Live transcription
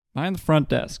Behind the Front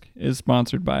Desk is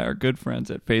sponsored by our good friends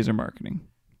at Phaser Marketing.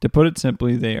 To put it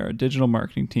simply, they are a digital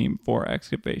marketing team for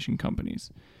excavation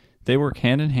companies. They work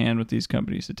hand in hand with these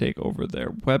companies to take over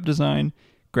their web design,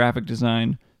 graphic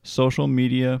design, social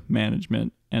media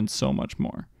management, and so much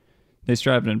more. They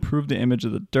strive to improve the image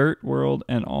of the dirt world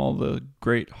and all the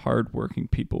great hard-working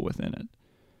people within it.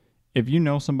 If you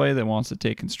know somebody that wants to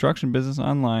take construction business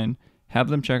online, have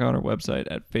them check out our website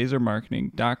at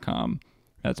phasermarketing.com.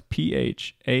 That's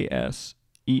PHASER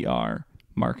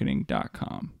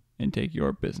marketing.com and take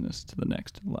your business to the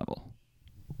next level.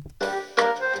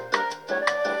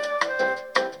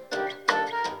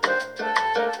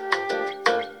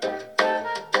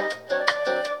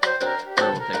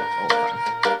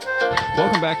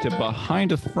 Welcome back to Behind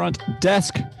the Front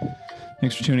Desk.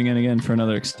 Thanks for tuning in again for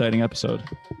another exciting episode.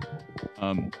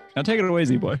 Now take it away,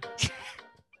 Z-Boy.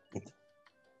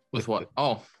 With what?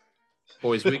 Oh,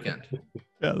 Boys Weekend.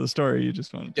 Yeah, the story you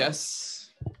just wanted.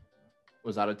 Jess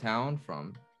was out of town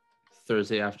from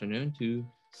Thursday afternoon to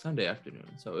Sunday afternoon.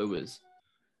 So it was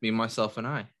me, myself, and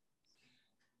I.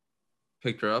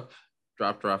 Picked her up,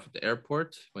 dropped her off at the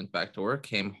airport, went back to work,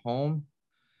 came home.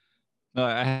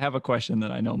 I have a question that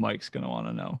I know Mike's going to want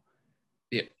to know.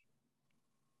 Yeah.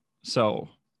 So,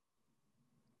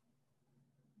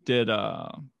 did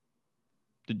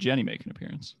Jenny make an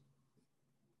appearance?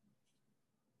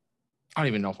 I don't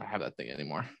even know if I have that thing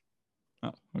anymore.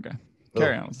 Oh, okay.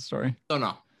 Carry on with the story. Oh,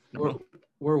 no.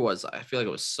 Where was I? I feel like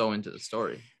I was so into the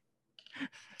story.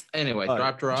 Anyway,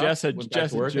 dropped her off. Jess had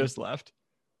just left.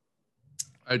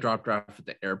 I dropped her off at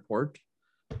the airport.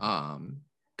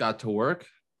 Got to work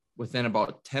within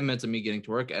about 10 minutes of me getting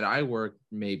to work. And I work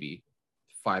maybe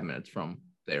 5 minutes from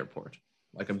the airport.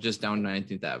 Like I'm just down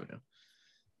 19th Avenue.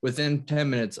 Within 10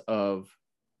 minutes of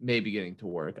maybe getting to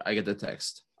work, I get the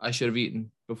text. I should have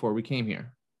eaten before we came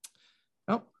here.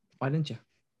 Oh, why didn't you?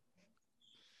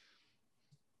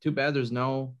 Too bad there's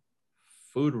no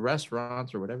food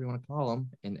restaurants or whatever you want to call them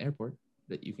in the airport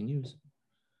that you can use.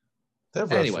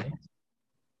 Anyway,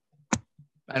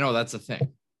 I know that's a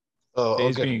thing. Oh,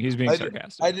 okay. He's being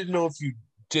sarcastic. I didn't know if you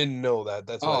didn't know that.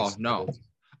 That's why. Oh, no.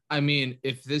 I mean,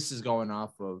 if this is going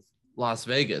off of Las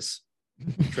Vegas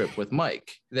trip with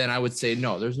Mike, then I would say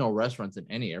no, there's no restaurants in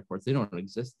any airports. They don't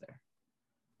exist there.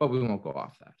 But we won't go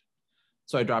off that.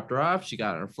 So I dropped her off. She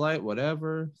got on her flight,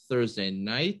 whatever. Thursday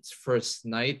night, first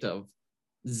night of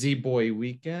Z-Boy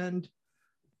weekend.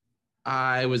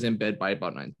 I was in bed by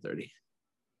about 9:30.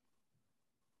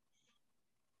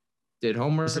 Did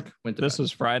homework, went to bed. This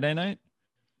was Friday night?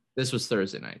 This was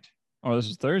Thursday night. Oh, this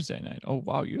was Thursday night. Oh,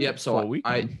 wow. So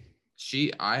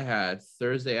I had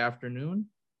Thursday afternoon,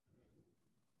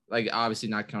 like obviously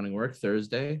not counting work,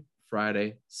 Thursday,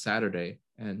 Friday, Saturday,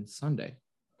 and Sunday.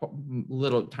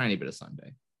 Little tiny bit of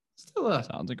Sunday. Still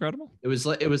sounds incredible. It was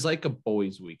like a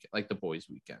boys week, like the boys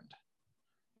weekend,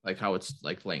 like how it's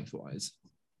like lengthwise.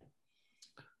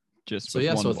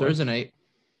 So Thursday night.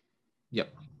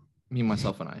 Yep, me,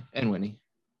 myself, and I, and Winnie.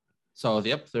 So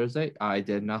Thursday I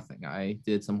did nothing. I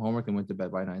did some homework and went to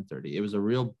bed by 9:30. It was a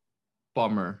real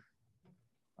bummer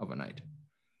of a night.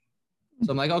 So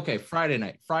I'm like, okay, Friday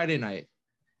night,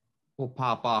 we'll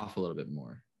pop off a little bit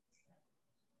more.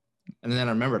 And then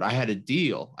I remembered I had a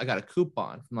deal. I got a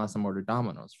coupon from last time I ordered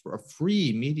Domino's for a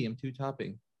free medium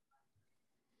 2-topping.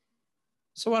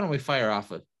 So why don't we fire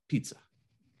off a pizza?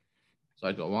 So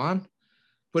I go on,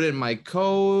 put in my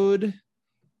code,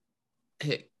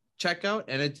 hit checkout,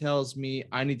 and it tells me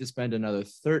I need to spend another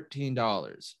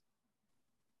 $13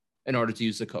 in order to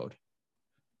use the code.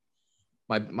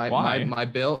 My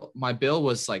bill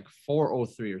was like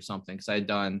 $403 or something because I had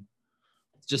done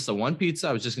just the one pizza.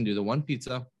 I was just gonna do the one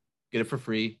pizza, get it for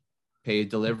free, pay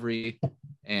delivery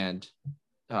and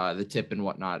the tip and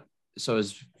whatnot. So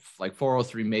it's like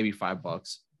 $403, maybe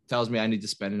 $5. Tells me I need to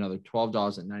spend another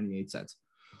 $12.98.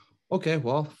 Okay,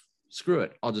 well, screw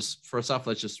it. I'll just, first off,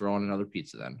 let's just throw in another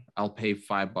pizza then. I'll pay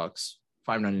 $5,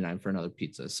 $5.99 for another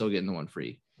pizza. Still getting the one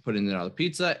free. Put in another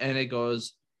pizza and it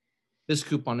goes, this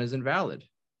coupon is invalid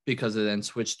because it then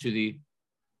switched to the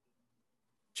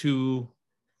 2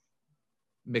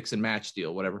 mix and match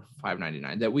deal, whatever,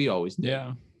 $5.99 that we always do.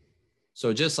 Yeah.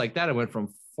 So just like that, it went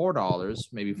from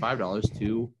 $4, maybe $5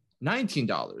 to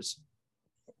 $19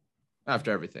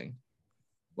 after everything.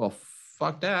 Well,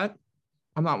 fuck that.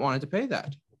 I'm not wanting to pay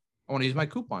that. I want to use my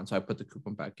coupon. So I put the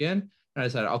coupon back in and I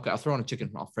decided, okay, I'll throw in a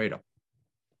chicken Alfredo.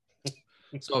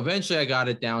 So eventually I got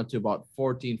it down to about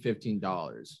 $14,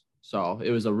 $15. So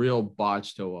it was a real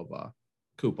botch-to of a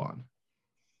coupon.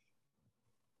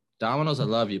 Domino's, I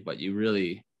love you, but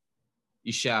you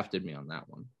shafted me on that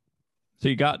one. So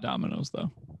you got Domino's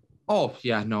though? Oh,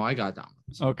 yeah, no, I got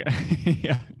Domino's. Okay.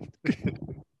 Yeah.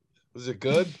 Was it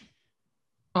good?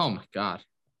 Oh my God.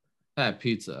 That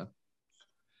pizza.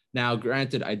 Now,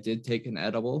 granted, I did take an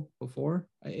edible before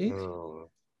I ate.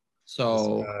 Oh,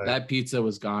 So this guy. that pizza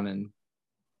was gone in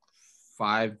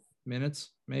 5 minutes,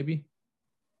 maybe.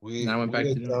 We, And then I went we back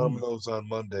had to doing homework. Domino's on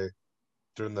Monday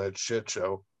during that shit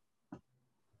show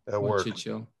at What work. shit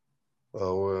show?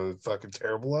 Oh, fucking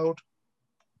terrible out.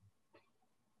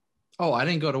 Oh, I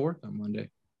didn't go to work on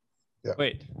Monday. Yeah.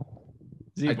 Wait.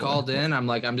 I called in. I'm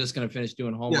like, I'm just going to finish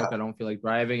doing homework. Yeah. I don't feel like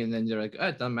driving. And then they're like,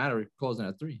 it doesn't matter. We're closing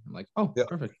at 3. I'm like, oh, Yeah.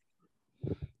 perfect.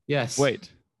 Yes.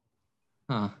 Wait.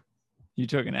 Huh. You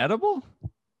took an edible?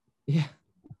 Yeah.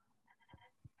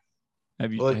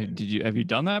 Have you have you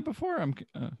done that before?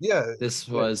 Yeah. This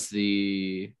was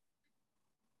the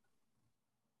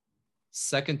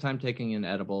second time taking an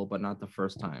edible, but not the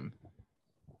first time.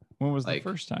 When was the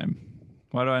first time?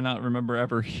 Why do I not remember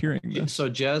ever hearing this? So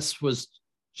Jess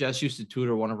used to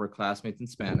tutor one of her classmates in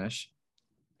Spanish,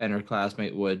 and her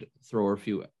classmate would throw her a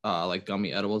few like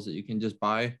gummy edibles that you can just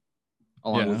buy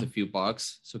along with a few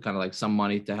bucks. So kind of like some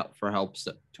money to help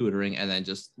tutoring, and then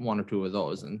just 1 or 2 of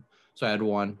those. And so I had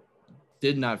one,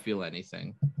 did not feel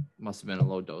anything. Must have been a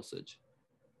low dosage.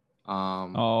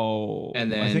 And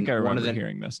then I think I remember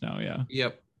hearing this now. Yeah.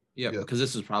 Yep. Because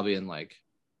this was probably in like.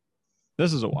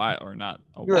 This is a while, or not?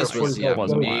 This was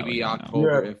maybe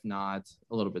October, now. If not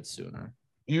a little bit sooner.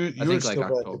 I think like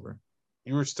October.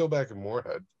 You were still back in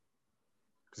Moorhead.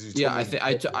 I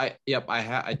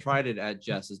tried it at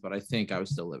Jess's, but I think I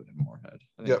was still living in Moorhead.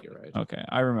 I think you're right. Okay,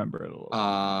 I remember it a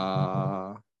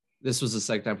little. This was the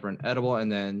second time for an edible,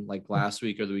 and then like last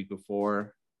week or the week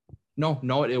before. No,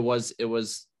 it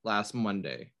was last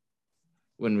Monday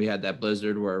when we had that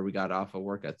blizzard where we got off of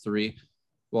work at 3.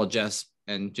 Well, Jess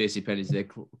and JCPenney's, they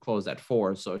closed at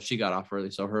 4, so she got off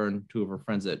early. So her and 2 of her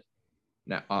friends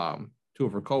 2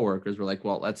 of her coworkers were like,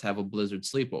 well, let's have a blizzard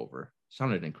sleepover.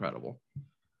 Sounded incredible.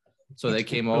 So they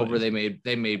came over, they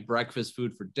made breakfast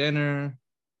food for dinner.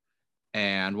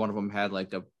 And one of them had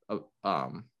like a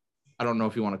I don't know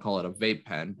if you want to call it a vape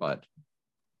pen, but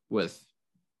with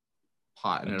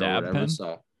pot in it or whatever. Pen?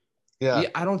 So yeah,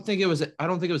 I don't think it was it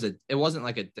wasn't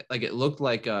like it looked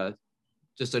like a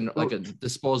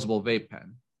disposable vape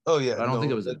pen. Oh yeah. But I don't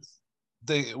think it was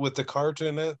they with the cart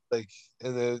in it, like,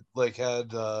 and it like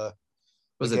had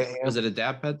was it a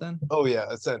dab pad then? Oh yeah,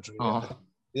 essentially.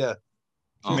 Yeah.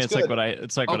 I mean, it's like what I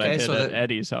did at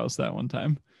Eddie's house that one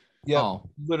time. Yeah. Oh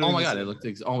my God, it looked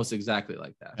almost exactly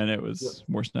like that. And it was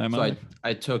worse than I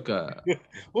I took a.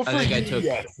 Well,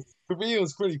 for me it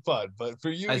was pretty fun, but for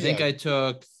you, I think I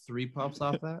took 3 puffs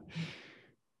off that.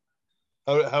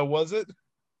 How was it?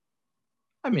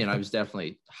 I mean, I was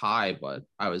definitely high, but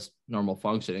I was normal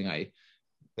functioning. I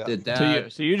did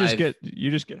that. So you just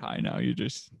get high now. You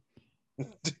just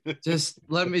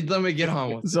let me get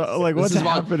on with so like what's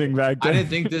happening back then? I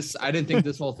didn't think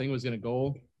this whole thing was gonna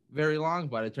go very long,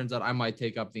 but it turns out I might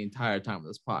take up the entire time of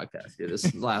this podcast here.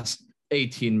 This last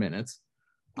 18 minutes.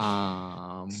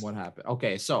 What happened?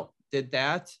 Okay, so did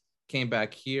that, came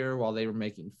back here while they were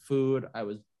making food. I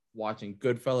was watching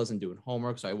Goodfellas and doing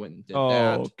homework, so I went and did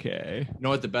that. Okay. You know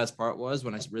what the best part was?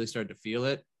 When I really started to feel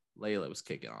it, Layla was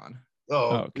kicking on.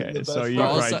 Oh, okay. So you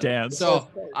probably danced. So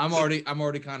I'm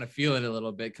already kind of feeling it a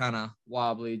little bit, kind of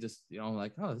wobbly, just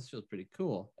like, oh, this feels pretty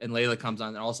cool. And Layla comes on,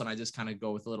 and all of a sudden I just kind of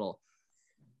go with a little,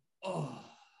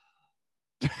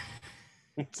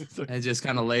 and just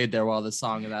kind of laid there while the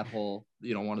song of that whole,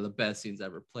 one of the best scenes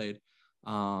ever played.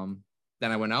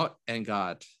 Then I went out and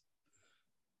got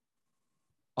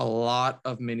a lot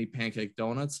of mini pancake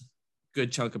donuts,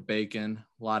 good chunk of bacon,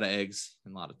 a lot of eggs,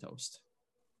 and a lot of toast.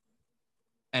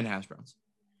 And hash browns.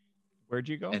 Where'd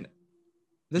you go? And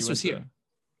this was here.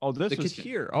 This was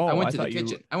here. Oh, I went to the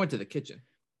kitchen. I went to the kitchen.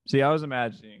 See, I was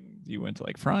imagining you went to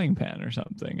like Frying Pan or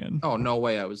something. And oh, no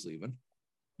way I was leaving.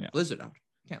 Yeah. Blizzard out.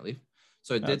 Can't leave.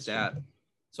 So I did that. True.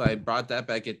 So I brought that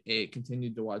back at 8,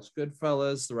 continued to watch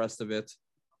Goodfellas, the rest of it,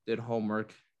 did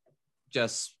homework.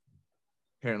 Just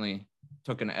apparently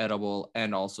took an edible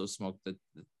and also smoked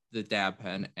the dab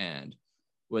pen and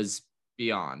was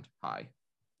beyond high.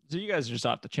 So you guys are just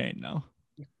off the chain now.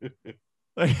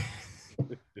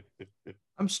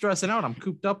 I'm stressing out. I'm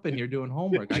cooped up in here doing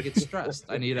homework. I get stressed.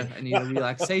 I need a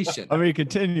relaxation. I mean,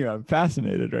 continue. I'm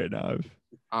fascinated right now.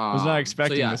 I was not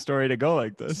expecting the story to go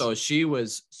like this. So she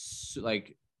was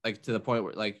like to the point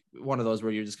where like one of those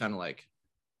where you're just kind of like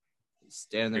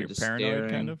standing there, just staring.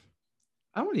 Kind of.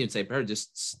 I wouldn't even say paranoid,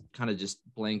 just kind of just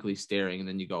blankly staring, and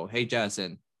then you go, "Hey,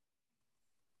 Jason,"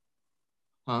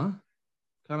 kind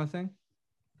of thing.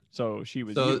 So she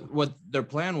was. So what their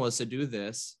plan was to do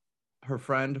this. Her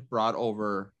friend brought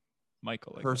over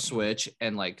Michael, like her Switch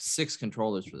and like 6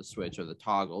 controllers for the Switch or the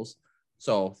toggles,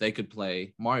 so they could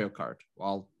play Mario Kart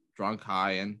while drunk,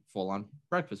 high, and full on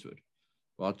breakfast food.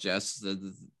 Well, Jess,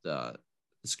 the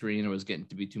screen was getting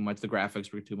to be too much. The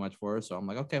graphics were too much for her, so I'm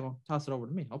like, okay, well, toss it over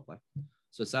to me. I'll play.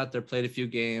 So I sat there, played a few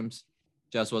games.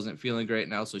 Jess wasn't feeling great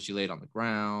now, so she laid on the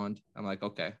ground. I'm like,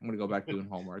 okay, I'm gonna go back doing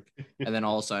homework. And then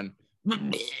all of a sudden,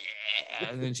 and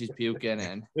then she's puking,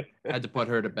 and I had to put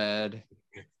her to bed.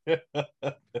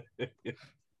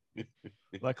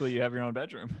 luckily you have your own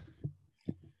bedroom.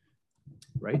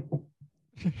 Right.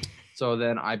 So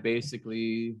then I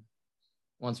basically,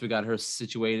 once we got her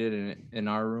situated in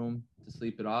our room to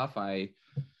sleep it off, I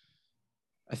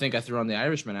think I threw on The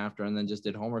Irishman after, and then just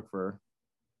did homework for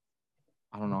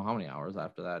I don't know how many hours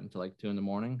after that until like 2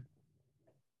 a.m.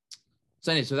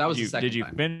 So anyway, so that was the second Did you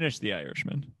time. finish The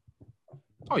Irishman?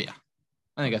 Oh yeah,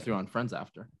 I think I threw on Friends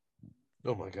after.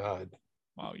 Oh my God.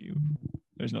 Wow,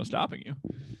 there's no stopping you.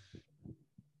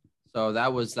 So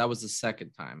that was the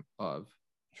second time of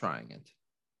trying it,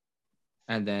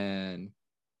 and then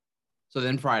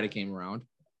Friday came around.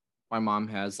 My mom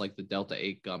has like the Delta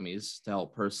 8 gummies to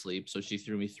help her sleep. So she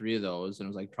threw me 3 of those and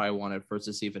was like, try one at first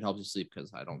to see if it helps you sleep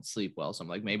because I don't sleep well. So I'm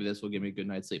like, maybe this will give me a good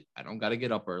night's sleep. I don't got to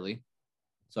get up early.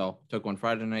 So took one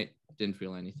Friday night, didn't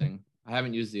feel anything. I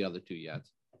haven't used the other 2 yet.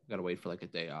 Got to wait for like a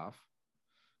day off.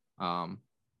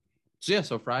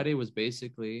 So Friday was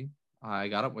basically, I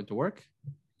got up, went to work,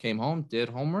 came home, did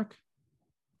homework,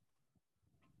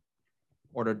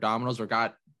 ordered Domino's or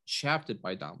got shafted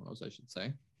by Domino's, I should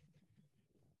say.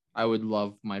 I would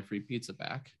love my free pizza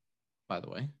back, by the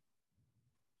way.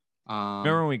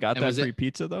 Remember when we got that free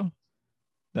pizza, though?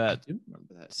 I do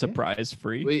remember that. Surprise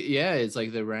free? It's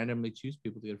like they randomly choose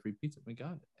people to get a free pizza. We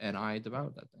got it. And I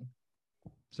devoured that thing.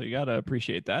 So you got to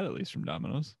appreciate that, at least from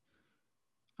Domino's.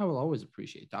 I will always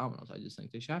appreciate Domino's. I just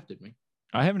think they shafted me.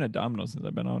 I haven't had Domino's since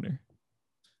I've been out here.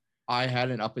 I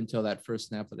hadn't up until that first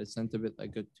snap that I sent of it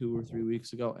like 2 or 3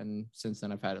 weeks ago. And since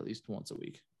then, I've had at least once a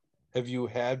week. Have you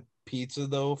had pizza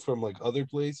though from like other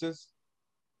places?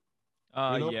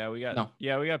 Yeah, we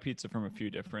got pizza from a few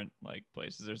different like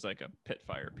places. There's like a pit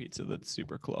fire pizza that's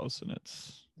super close, and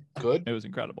it's good. It was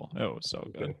incredible. It was so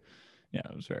good. Okay. Yeah,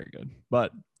 it was very good.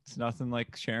 But it's nothing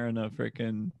like sharing a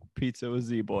freaking pizza with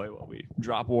Z-Boy while we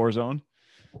drop Warzone.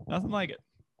 Nothing like it.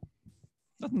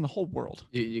 Nothing in the whole world.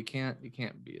 You can't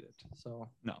beat it. So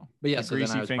no. But yeah, the so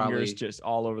greasy then I was fingers probably just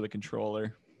all over the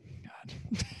controller. God.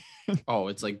 Oh,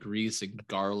 it's like grease and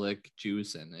garlic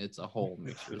juice, and it's a whole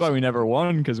mixture. That's why we never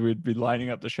won, because we'd be lining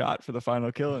up the shot for the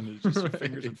final kill, and it's just your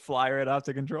fingers would fly right off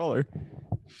the controller.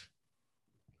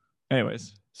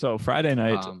 Anyways, so Friday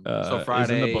night, so Friday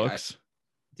is in the books.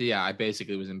 I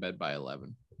basically was in bed by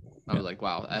 11. I was like,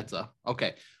 wow, that's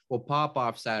okay. We'll pop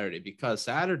off Saturday, because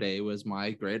Saturday was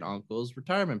my great uncle's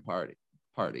retirement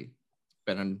party.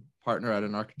 Been a partner at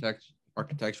an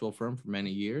architectural firm for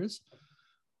many years.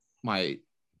 My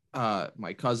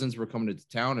cousins were coming to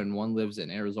town, and one lives in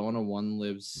Arizona, one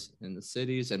lives in the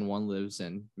cities, and one lives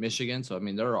in Michigan. So I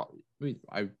mean,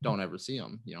 I don't ever see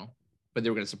them, but they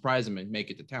were going to surprise them and make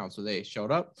it to town. So they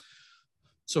showed up.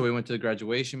 So we went to the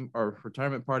graduation or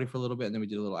retirement party for a little bit, and then we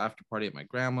did a little after party at my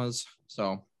grandma's.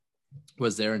 So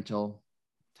was there until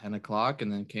 10 o'clock, and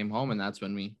then came home, and that's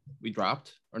when we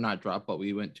dropped, or not dropped, but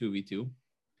we went 2v2.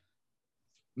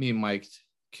 Me and Mike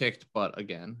kicked butt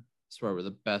again. I swear we're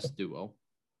the best duo.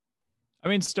 I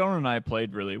mean, Stone and I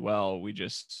played really well. We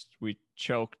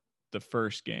choked the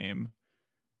first game.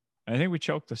 I think we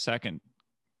choked the second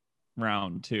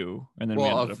round too, and then we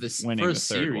ended up winning first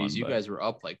the third series. one, you guys were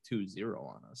up like 2-0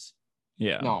 on us.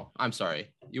 Yeah. No, I'm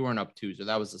sorry. You weren't up 2-0.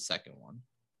 That was the second one.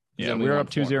 Yeah, we were up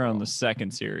 2-0 in the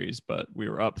second series, but we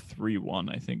were up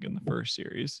 3-1, I think, in the first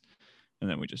series. And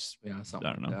then we just, I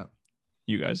don't know. Like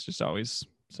you guys just always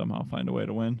somehow find a way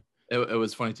to win. It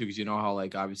was funny too, because you know how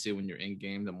like obviously when you're in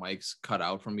game, the mics cut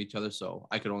out from each other. So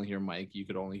I could only hear Mike, you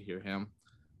could only hear him.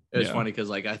 It was funny because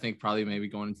like I think probably maybe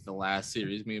going into the last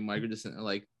series, me and Mike were just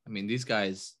like, I mean, these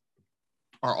guys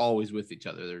are always with each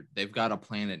other. They've got a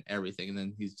plan and everything. And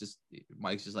then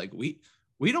Mike's just like, we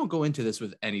don't go into this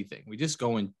with anything. We just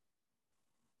go in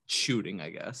shooting,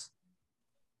 I guess.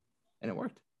 And it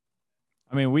worked.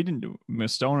 I mean, we didn't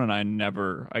Miss Stone and I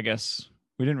never, I guess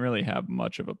we didn't really have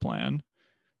much of a plan.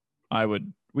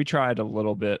 We tried a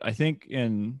little bit. I think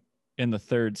in the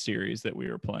third series that we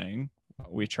were playing,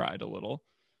 we tried a little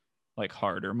like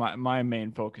harder. My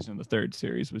main focus in the third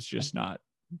series was just not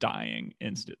dying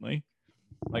instantly.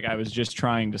 Like I was just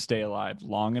trying to stay alive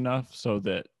long enough so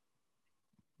that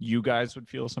you guys would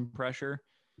feel some pressure.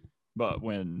 But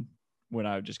when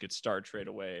I would just get starched right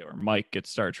away, or Mike gets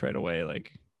starched right away,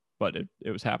 like but it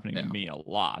was happening to Yeah. me a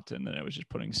lot, and then it was just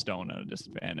putting Stone at a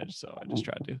disadvantage. So I just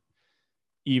tried to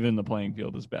even the playing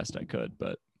field as best I could.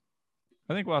 But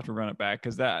I think we'll have to run it back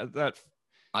because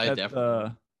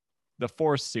the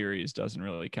Force series doesn't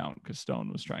really count because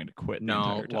Stone was trying to quit the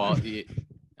entire time. Well, he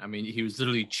was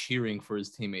literally cheering for his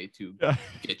teammate to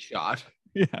get shot.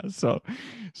 Yeah, so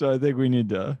I think we need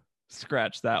to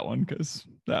scratch that one because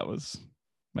that was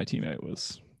my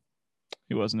teammate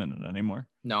he wasn't in it anymore.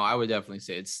 No, I would definitely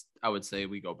say I would say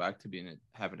we go back to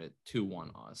having it 2-1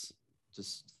 us.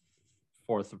 Just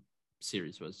fourth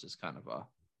series was just kind of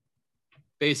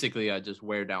basically just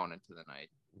wear down into the night.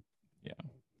 Yeah.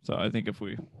 So I think if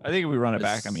we run it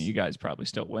back, I mean, you guys probably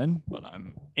still win, but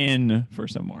I'm in for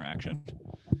some more action.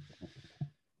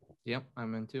 Yep,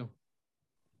 I'm in too.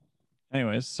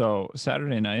 Anyways, so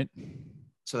Saturday night.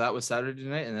 So that was Saturday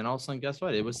night, and then all of a sudden, guess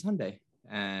what? It was Sunday,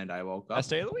 and I woke up. Best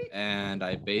day of the week. And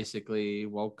I basically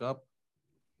woke up,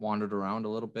 wandered around a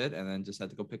little bit, and then just had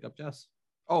to go pick up Jess.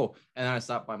 Oh, and then I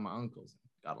stopped by my uncle's.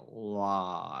 Got a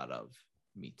lot of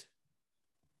meat.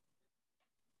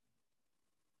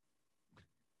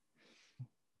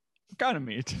 What kind of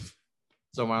meat?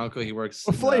 So my uncle, he works.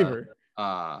 What flavor?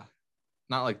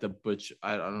 Not like the butcher.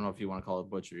 I don't know if you want to call it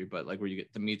butchery, but like where you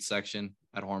get the meat section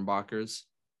at Hornbacher's,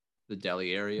 the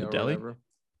deli area or whatever.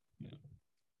 Yeah.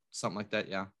 Something like that,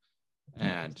 yeah.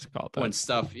 And when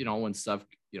stuff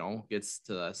gets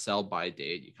to the sell by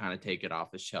date, you kind of take it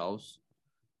off the shelves,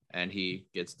 and he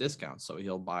gets discounts, so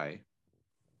he'll buy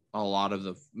a lot of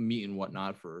the meat and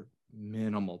whatnot for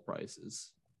minimal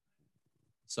prices.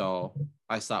 So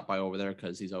I stopped by over there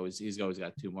because he's always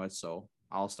got too much. So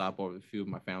I'll stop over with a few of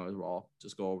my family. We'll all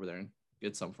just go over there and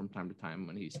get some from time to time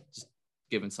when he's just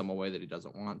giving some away that he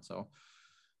doesn't want. So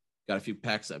got a few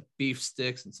packs of beef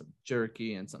sticks and some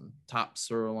jerky and some top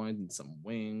sirloin and some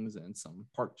wings and some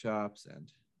pork chops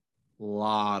and a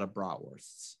lot of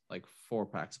bratwursts, like 4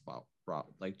 packs of brat,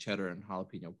 like cheddar and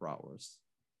jalapeno bratwurst.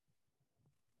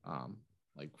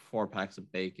 Like 4 packs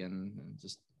of bacon and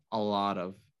just a lot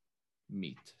of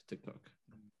meat to cook.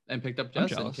 And picked up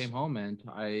Jess and came home, and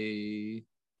I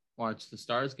watched the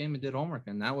Stars game and did homework,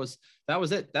 and that was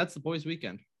it. That's the boys'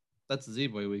 weekend. That's the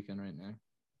Z-Boy weekend right now.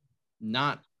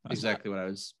 That's exactly what I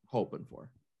was hoping for.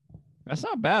 That's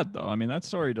not bad though. I mean, that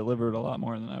story delivered a lot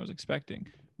more than I was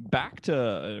expecting. Back to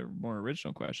a more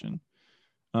original question.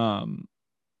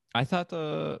 I thought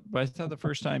the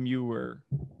first time you were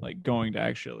like going to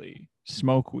actually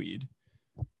smoke weed,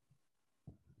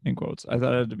 in quotes, I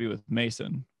thought it had to be with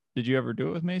Mason. Did you ever do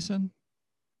it with Mason?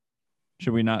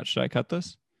 Should I cut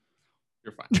this?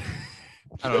 You're fine.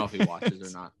 I don't know if he watches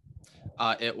or not.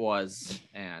 It was,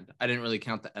 and I didn't really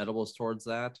count the edibles towards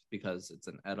that because it's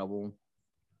an edible.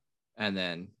 And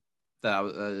then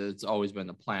it's always been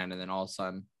the plan. And then all of a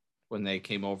sudden, when they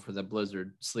came over for the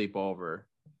Blizzard sleepover,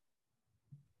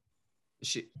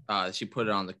 she put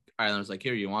it on the island. I was like,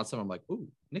 "Here, you want some?" I'm like, "Ooh,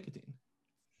 nicotine."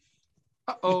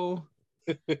 Uh-oh.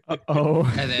 Uh-oh.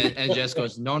 And Jess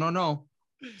goes, no,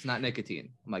 it's not nicotine.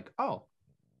 I'm like, oh,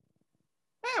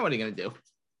 what are you gonna do?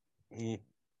 Wow.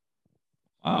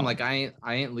 I'm like, I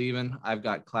ain't leaving. I've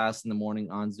got class in the morning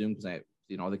on Zoom because they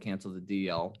canceled the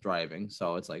DL driving,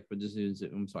 so it's like we're just doing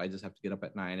Zoom. So I just have to get up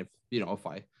at 9 if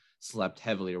I slept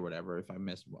heavily or whatever. If I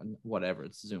missed one, whatever,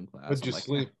 it's Zoom class. How'd you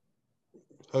sleep?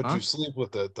 How'd you sleep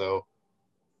with it though?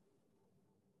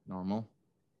 Normal.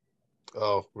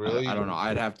 Oh, really? I don't know.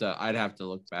 I'd have to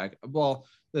look back. Well,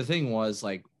 the thing was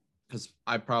like, because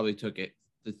I probably took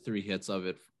the 3 hits of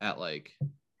it at like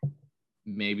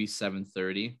maybe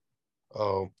 7:30.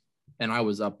 Oh. And I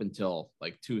was up until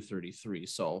like 2:33.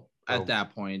 So at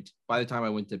that point, by the time I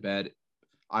went to bed,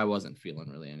 I wasn't feeling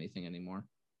really anything anymore.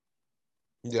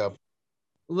 Yeah.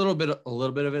 A little bit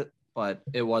of it, but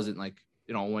it wasn't like,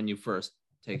 when you first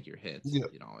take your hits, yeah.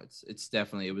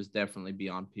 it was definitely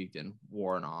beyond peaked and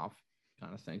worn off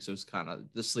kind of thing. So it's kind of,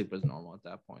 the sleep was normal at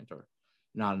that point, or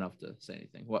not enough to say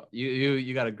anything. Well,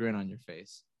 you got a grin on your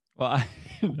face. Well,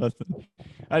 nothing.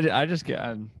 I just get.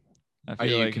 Are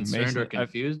you concerned or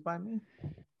confused by me?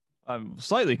 I'm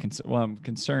slightly concerned. Well, I'm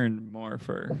concerned more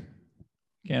for.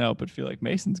 Can't help but feel like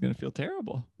Mason's gonna feel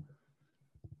terrible.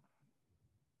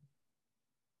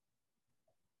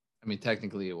 I mean,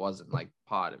 technically, it wasn't like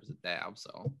pot; it was a dab.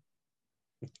 So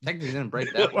technically, didn't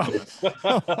break that.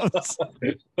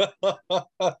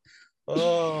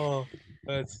 Oh,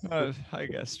 that's. I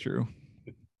guess true.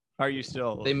 Are you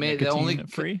still? They made the only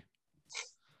free.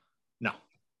 No.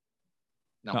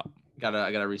 I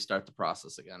gotta restart the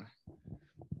process again.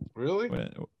 Really?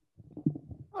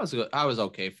 I was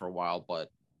okay for a while,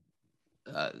 but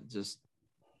just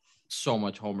so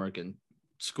much homework and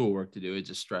schoolwork to do. It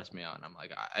just stressed me out. And I'm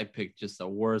like, I picked just the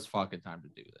worst fucking time to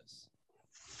do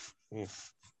this.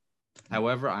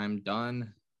 However, I'm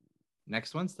done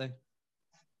next Wednesday.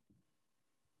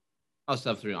 I'll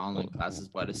still have 3 online classes,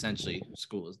 but essentially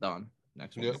school is done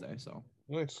next Wednesday. So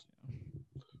nice.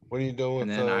 When are you done with?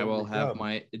 And then I will your have job?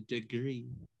 my degree.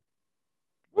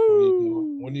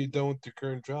 When are you done with your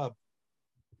current job?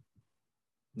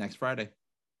 Next Friday.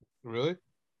 Really?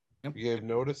 Yep. You gave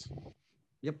notice?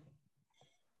 Yep.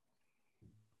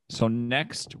 So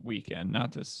next weekend,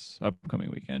 not this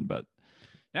upcoming weekend, but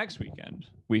next weekend,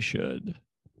 we should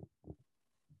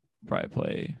probably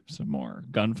play some more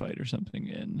gunfight or something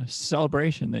in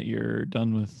celebration that you're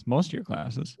done with most of your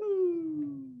classes.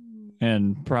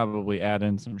 And probably add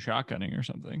in some shotgunning or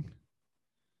something.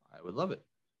 I would love it.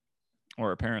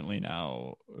 Or apparently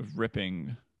now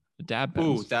ripping a dab pen.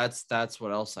 Ooh, that's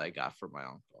what else I got for my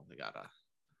uncle. I got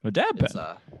a dab it's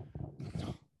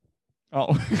pen.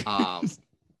 Oh.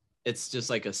 It's just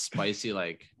like a spicy,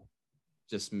 like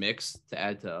just mix to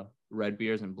add to red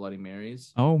beers and Bloody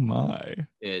Marys. Oh my.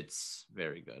 It's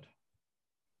very good.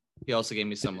 He also gave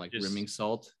me some like rimming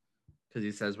salt, because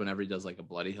he says whenever he does like a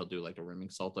bloody, he'll do like a rimming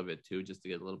salt of it too, just to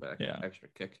get a little bit extra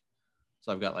kick.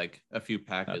 So I've got like a few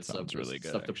packets of really good,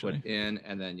 stuff to put in,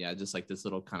 and then just like this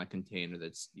little kind of container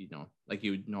that's like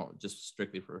you would know just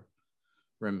strictly for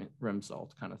rim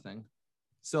salt kind of thing.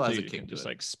 Still has a kick to it. Just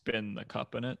like spin the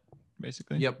cup in it,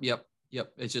 basically. Yep.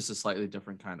 It's just a slightly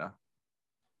different kind of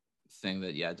thing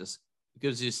that just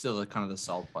gives you still kind of the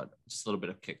salt, but just a little bit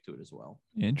of kick to it as well.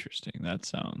 Interesting. That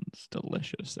sounds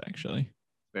delicious, actually.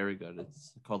 Very good.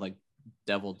 It's called like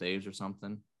Devil Dave's or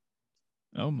something.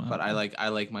 Oh my! But I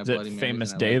like my Is Bloody it Marys.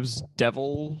 Famous Dave's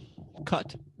Devil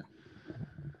Cut?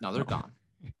 No, they're gone.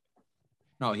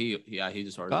 No, he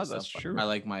just ordered. Oh, that's true. I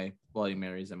like my Bloody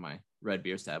Marys and my red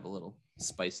beers to have a little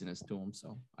spiciness to them,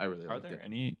 so I really like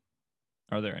it.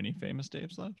 Are there any Famous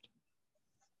Dave's left?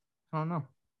 I don't know.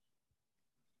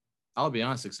 I'll be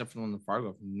honest, except for the one in Fargo,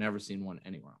 I've never seen one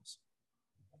anywhere else.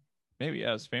 Maybe,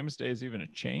 yeah. Is Famous Dave's even a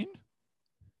chain?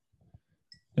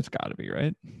 It's got to be,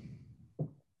 right?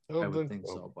 I would think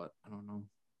so, but I don't know.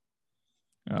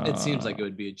 It seems like it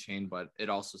would be a chain, but it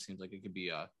also seems like it could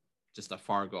be just a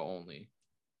Fargo only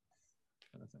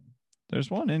kind of thing.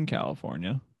 There's one in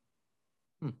California.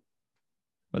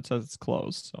 But it says it's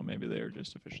closed, so maybe they're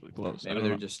just officially closed. Maybe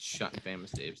they're just shutting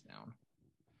Famous Dave's down.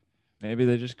 Maybe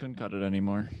they just couldn't cut it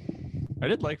anymore. I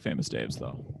did like Famous Dave's,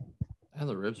 though. Yeah,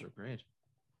 the ribs are great.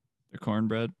 The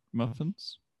cornbread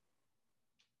muffins?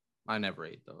 I never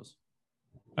ate those.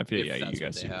 I feel, you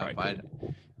guys probably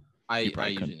could. I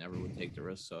usually never would take the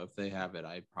risk, so if they have it,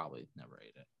 I probably never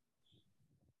ate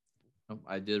it.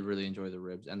 I did really enjoy the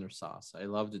ribs and their sauce. I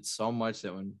loved it so much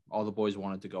that when all the boys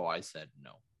wanted to go, I said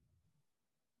no.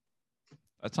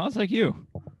 That sounds like you.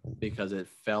 Because it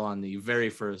fell on the very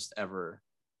first ever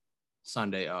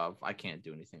Sunday of, I can't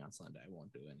do anything on Sunday. I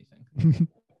won't do anything.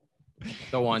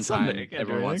 The one time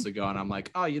everyone wants to go, and I'm like,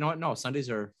 oh, you know what? No, Sundays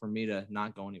are for me to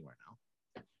not go anywhere now.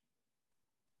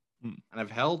 And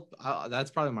I've held, that's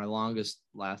probably my longest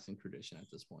lasting tradition at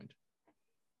this point.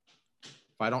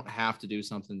 If I don't have to do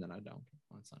something, then I don't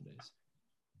on Sundays.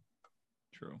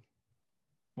 True.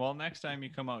 Well, next time you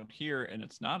come out here and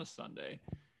it's not a Sunday.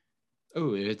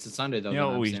 Oh, if it's a Sunday, though, then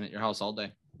I'm staying at your house all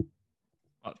day.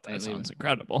 Oh, that sounds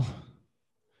incredible.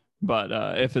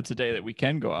 But if it's a day that we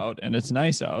can go out and it's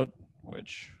nice out,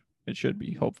 which it should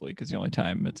be, hopefully, because the only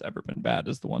time it's ever been bad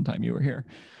is the one time you were here.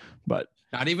 But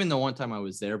not even the one time I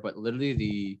was there, but literally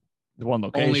the one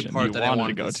location only part that I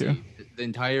wanted to go to. The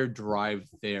entire drive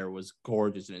there was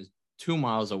gorgeous, and it's 2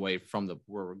 miles away from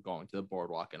where we're going to the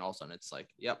boardwalk, and all of a sudden it's like,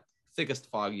 yep, thickest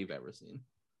fog you've ever seen.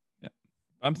 Yeah,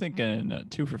 I'm thinking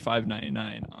 2 for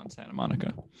 $5.99 on Santa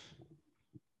Monica.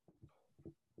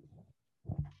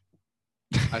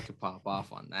 I could pop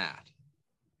off on that.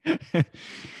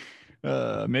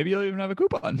 Maybe you'll even have a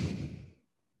coupon.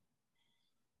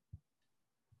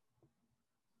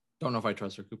 Don't know if I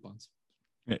trust her coupons.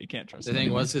 Yeah, you can't trust. The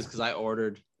thing was because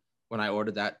when I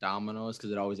ordered that Domino's,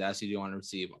 because it always asks you, do you want to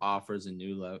receive offers and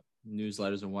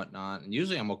newsletters and whatnot, and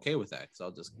usually I'm okay with that because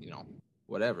I'll just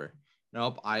whatever.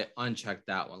 Nope, I unchecked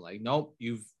that one. Like, nope,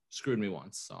 you've screwed me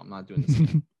once, so I'm not doing this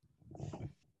again.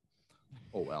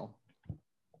 Oh well.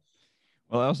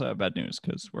 Well, I also have bad news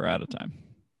because we're out of time.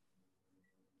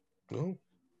 Oh.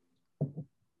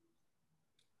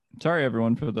 Sorry,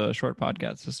 everyone, for the short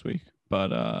podcast this week,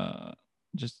 but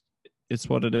just it's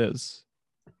what it is.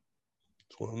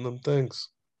 It's one of them things.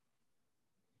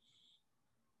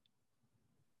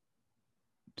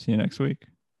 See you next week.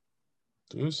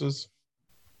 Deuces.